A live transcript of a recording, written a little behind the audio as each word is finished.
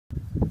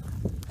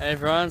Hey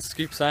everyone,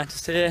 Scoop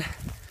Scientist here.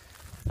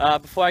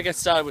 Before I get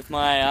started with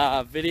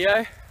my video,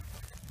 I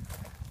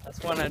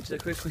just wanted to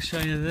quickly show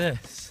you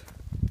this.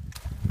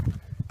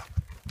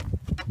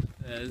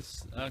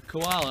 There's a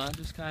koala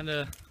just kind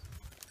of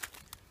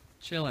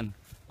chilling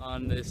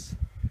on this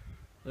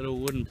little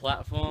wooden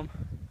platform.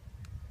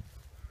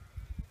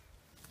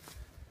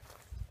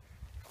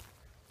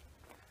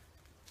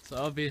 So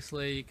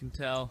obviously you can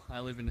tell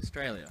I live in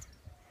Australia.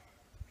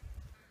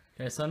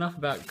 Okay, so enough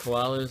about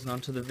koalas and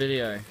onto the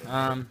video.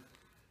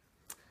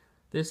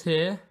 This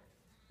here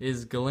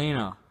is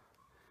galena.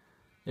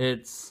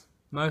 It's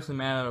mostly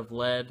made out of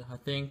lead. I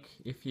think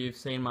if you've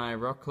seen my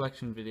rock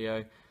collection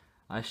video,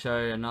 I show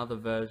another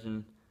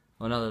version,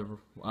 or another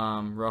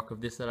rock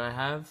of this that I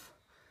have.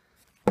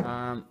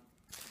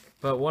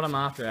 But what I'm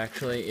after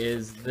actually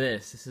is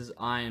this. This is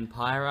iron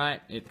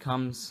pyrite. It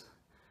comes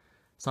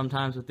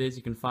sometimes with this.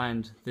 You can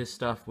find this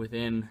stuff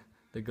within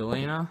the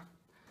galena.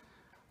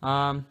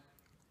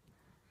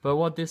 But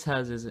what this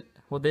has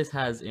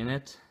in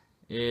it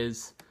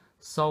is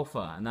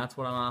sulfur, and that's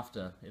what I'm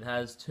after. It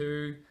has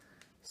 2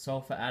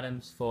 sulfur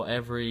atoms for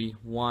every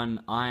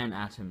 1 iron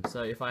atom.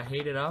 So if I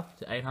heat it up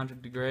to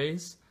 800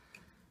 degrees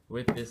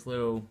with this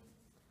little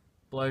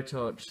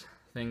blowtorch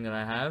thing that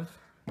I have,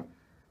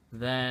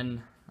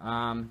 then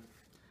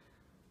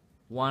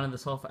one of the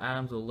sulfur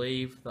atoms will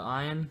leave the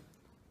iron,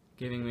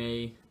 giving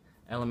me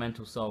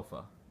elemental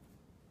sulfur.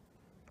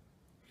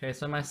 Okay,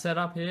 so my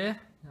setup here,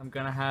 I'm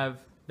gonna have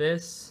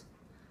this.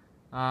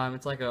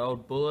 It's like an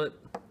old bullet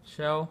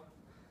shell.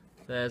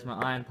 There's my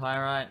iron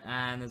pyrite,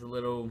 and there's a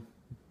little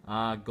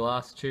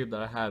glass tube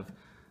that I have.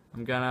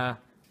 I'm gonna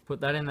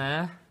put that in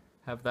there,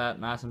 have that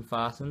nice and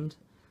fastened.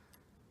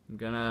 I'm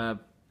gonna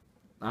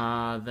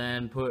I'm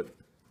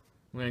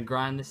gonna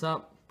grind this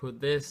up, put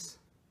this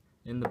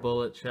in the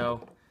bullet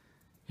shell,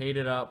 heat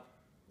it up,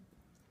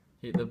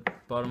 heat the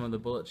bottom of the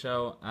bullet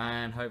shell,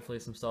 and hopefully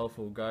some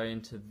sulfur will go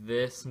into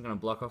this. I'm gonna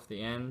block off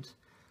the end,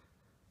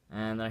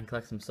 and then I can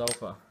collect some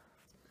sulfur.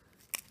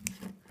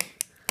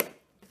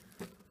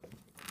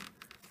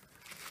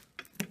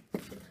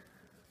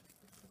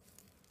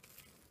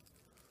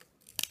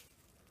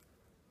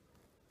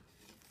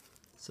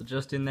 So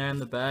just in there in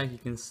the bag you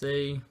can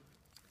see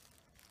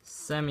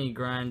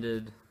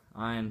semi-grinded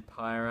iron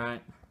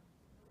pyrite.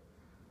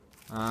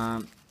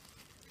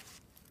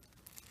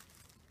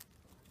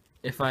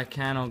 If I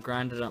can, I'll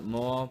grind it up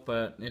more,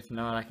 but if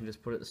not, I can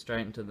just put it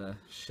straight into the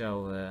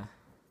shell there.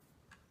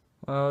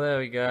 Well, there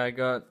we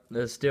go.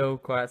 There's still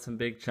quite some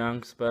big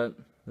chunks, but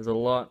there's a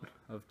lot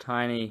of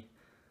tiny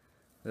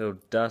little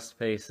dust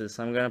pieces.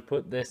 So I'm going to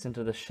put this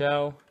into the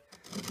shell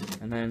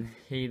and then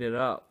heat it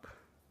up.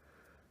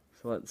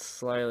 So let's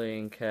slowly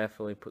and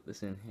carefully put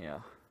this in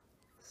here.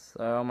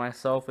 So my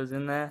sulfur's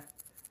in there,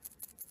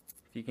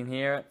 if you can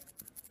hear it.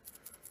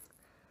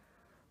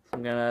 So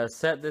I'm going to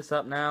set this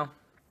up now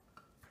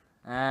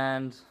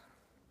and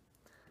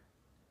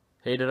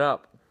heat it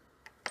up.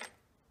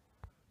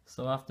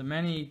 So after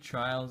many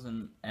trials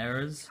and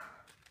errors,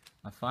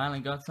 I finally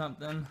got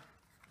something.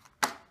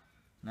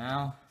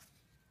 Now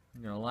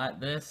I'm going to light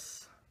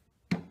this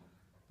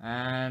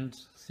and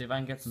see if I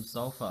can get some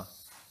sulfur.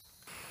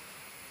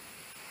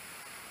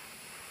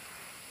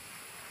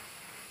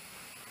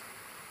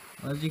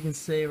 Well, as you can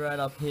see right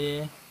up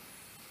here,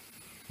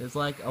 there's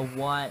like a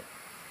white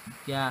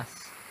gas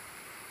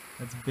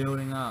that's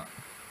building up.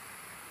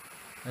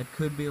 It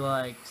could be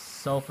like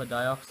sulfur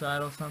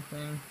dioxide or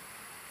something.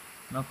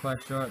 Not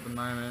quite sure at the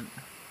moment.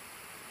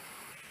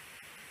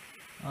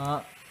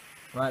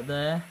 Right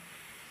there,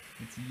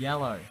 it's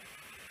yellow.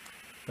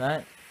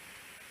 That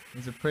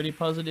is a pretty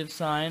positive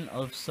sign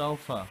of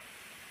sulfur,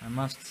 I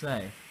must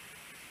say.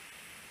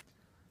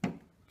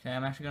 Okay,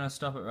 I'm actually going to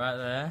stop it right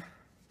there.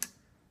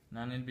 And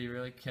I need to be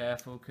really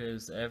careful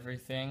because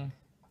everything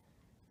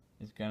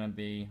is going to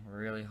be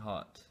really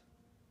hot.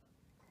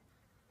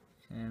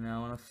 Okay, now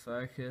I want to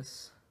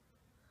focus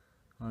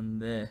on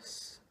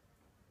this.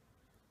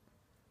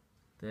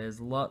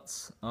 There's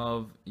lots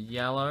of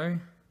yellow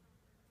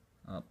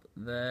up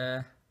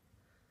there,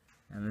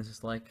 and there's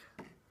just like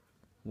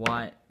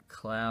white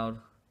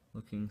cloud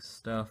looking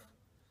stuff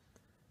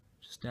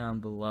just down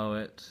below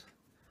it.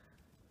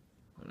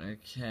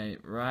 Okay,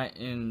 now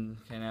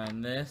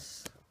in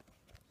this,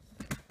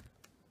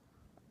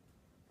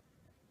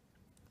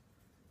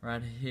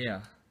 right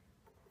here,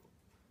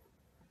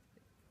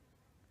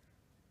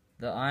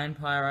 the iron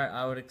pyrite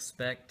I would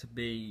expect to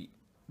be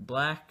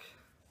black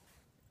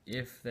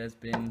if there's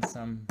been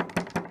some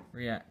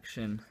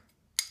reaction.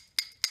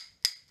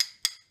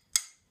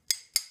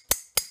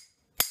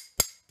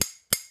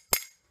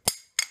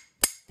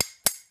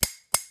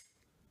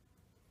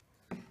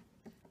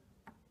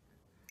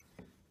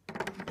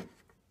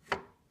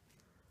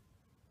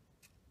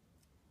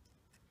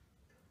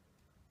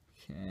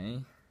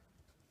 Okay.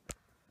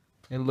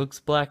 It looks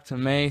black to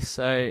me,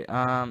 so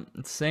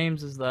it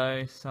seems as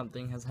though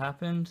something has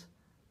happened.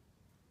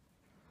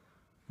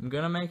 I'm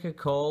gonna make a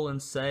call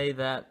and say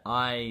that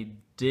I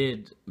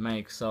did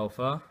make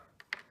sulfur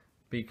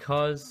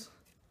because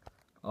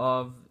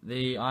of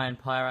the iron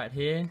pyrite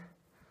here.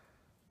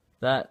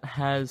 that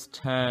has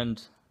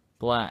turned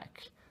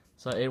black.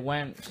 So it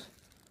went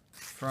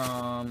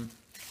from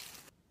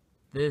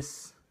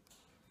this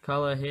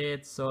color here,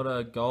 it's sort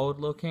of gold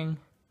looking,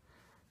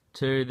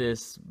 to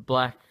this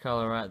black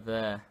color right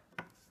there.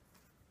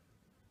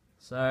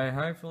 So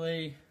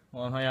hopefully,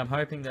 well, I'm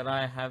hoping that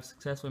I have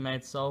successfully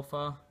made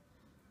sulfur.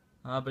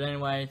 But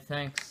anyway,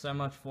 thanks so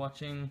much for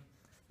watching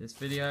this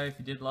video. If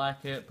you did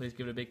like it, please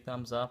give it a big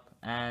thumbs up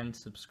and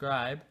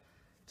subscribe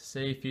to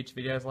see future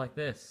videos like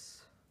this.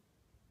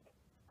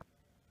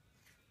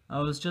 I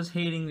was just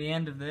heating the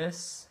end of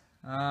this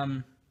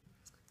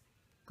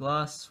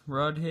glass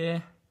rod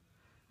here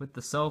with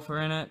the sulfur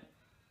in it,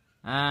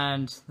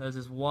 and there's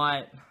this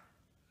white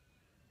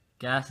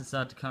gas that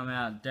started to come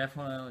out.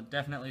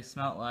 Definitely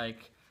smelled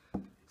like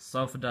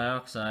sulfur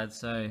dioxide,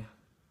 so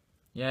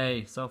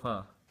yay,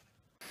 sulfur.